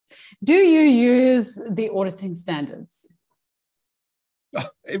Do you use the auditing standards?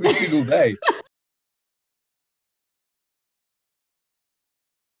 Every single day.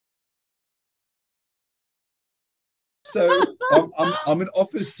 So I'm in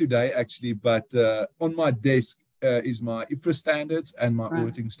office today, actually, but on my desk is my IFRS standards and my Right.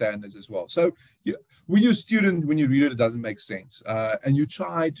 auditing standards as well. So when you're a student, when you read it, it doesn't make sense, and you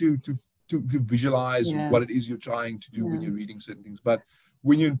try to visualize Yeah. what it is you're trying to do when Yeah. you're reading certain things. But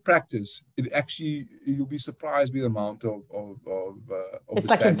when you're in practice, you'll be surprised with the amount of It's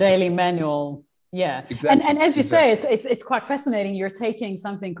the like your standards. daily manual. Yeah. And Exactly, as you say, exactly. it's quite fascinating. You're taking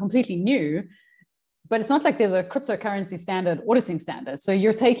something completely new, but it's not like there's a cryptocurrency standard auditing standard. So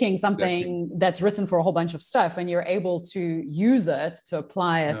you're taking Exactly. something that's written for a whole bunch of stuff and you're able to use it to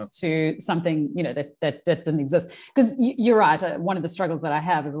apply it Yeah. to something, that didn't exist. Because you're right. One of the struggles that I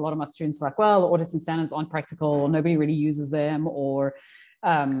have is a lot of my students are like, well, auditing standards aren't practical, or nobody really uses them, or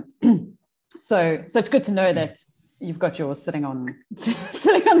um, so it's good to know that you've got yours sitting on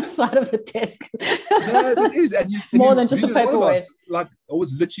the side of the desk. Yeah, it is, and More you than just read a a lot about, paperweight. like, I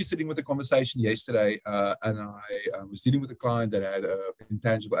was literally sitting with a conversation yesterday, and I was dealing with a client that had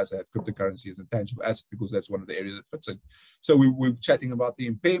intangible asset, had cryptocurrency as intangible asset because that's one of the areas it fits in. So we were chatting about the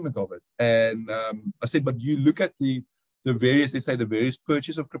impairment of it, and I said, but you look at the various, they say the various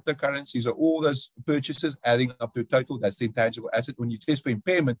purchase of cryptocurrencies, are all those purchases adding up to a total. That's the intangible asset. When you test for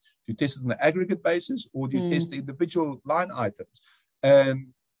impairment, do you test it on an aggregate basis, or do you test the individual line items? And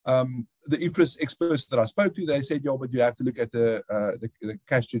the IFRS experts that I spoke to, they said, yeah, but you have to look at the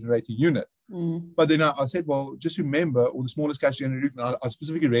cash generating unit. But then I said, well, just remember, or the smallest cash generating unit, I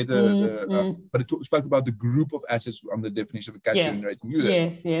specifically read but it spoke about the group of assets on the definition of a cash Yeah. generating unit.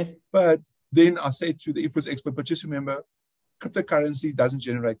 Yes, yes. But then I said to the IFRS expert, but just remember, cryptocurrency doesn't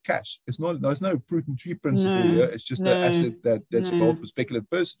generate cash. There's no fruit and tree principle No, here. It's just an no, asset that's held no. for speculative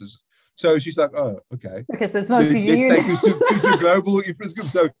purposes. So she's like, oh, okay. Okay, so it's not for Let's you. take this to global IFRS group.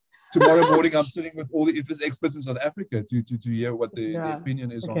 So tomorrow morning, I'm sitting with all the IFRS experts in South Africa to hear what the Yeah.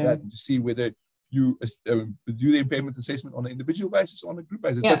 opinion is on Okay. that, and to see whether you do the impairment assessment on an individual basis or on a group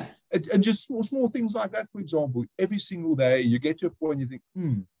basis. Yeah. But and just small things like that, for example, every single day you get to a point you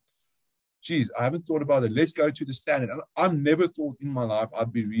think, geez, I haven't thought about it. Let's go to the standard. And I've never thought in my life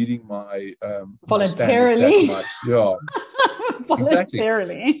I'd be reading my standards that Voluntarily. much. Yeah, exactly.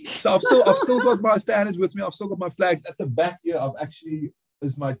 Voluntarily. So I've still got my standards with me. I've still got my flags at the back here. I've actually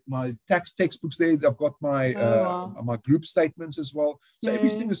there's my tax textbooks there. I've got my Oh, wow. my group statements as well. So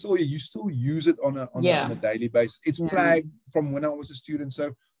everything is still here. You still use it on a daily basis. It's Yeah. flagged from when I was a student.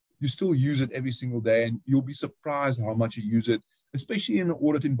 So you still use it every single day, and you'll be surprised how much you use it, especially in an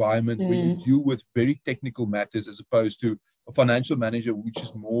audit environment where you deal with very technical matters as opposed to a financial manager, which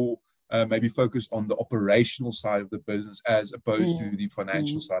is more maybe focused on the operational side of the business as opposed to the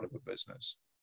financial side of the business.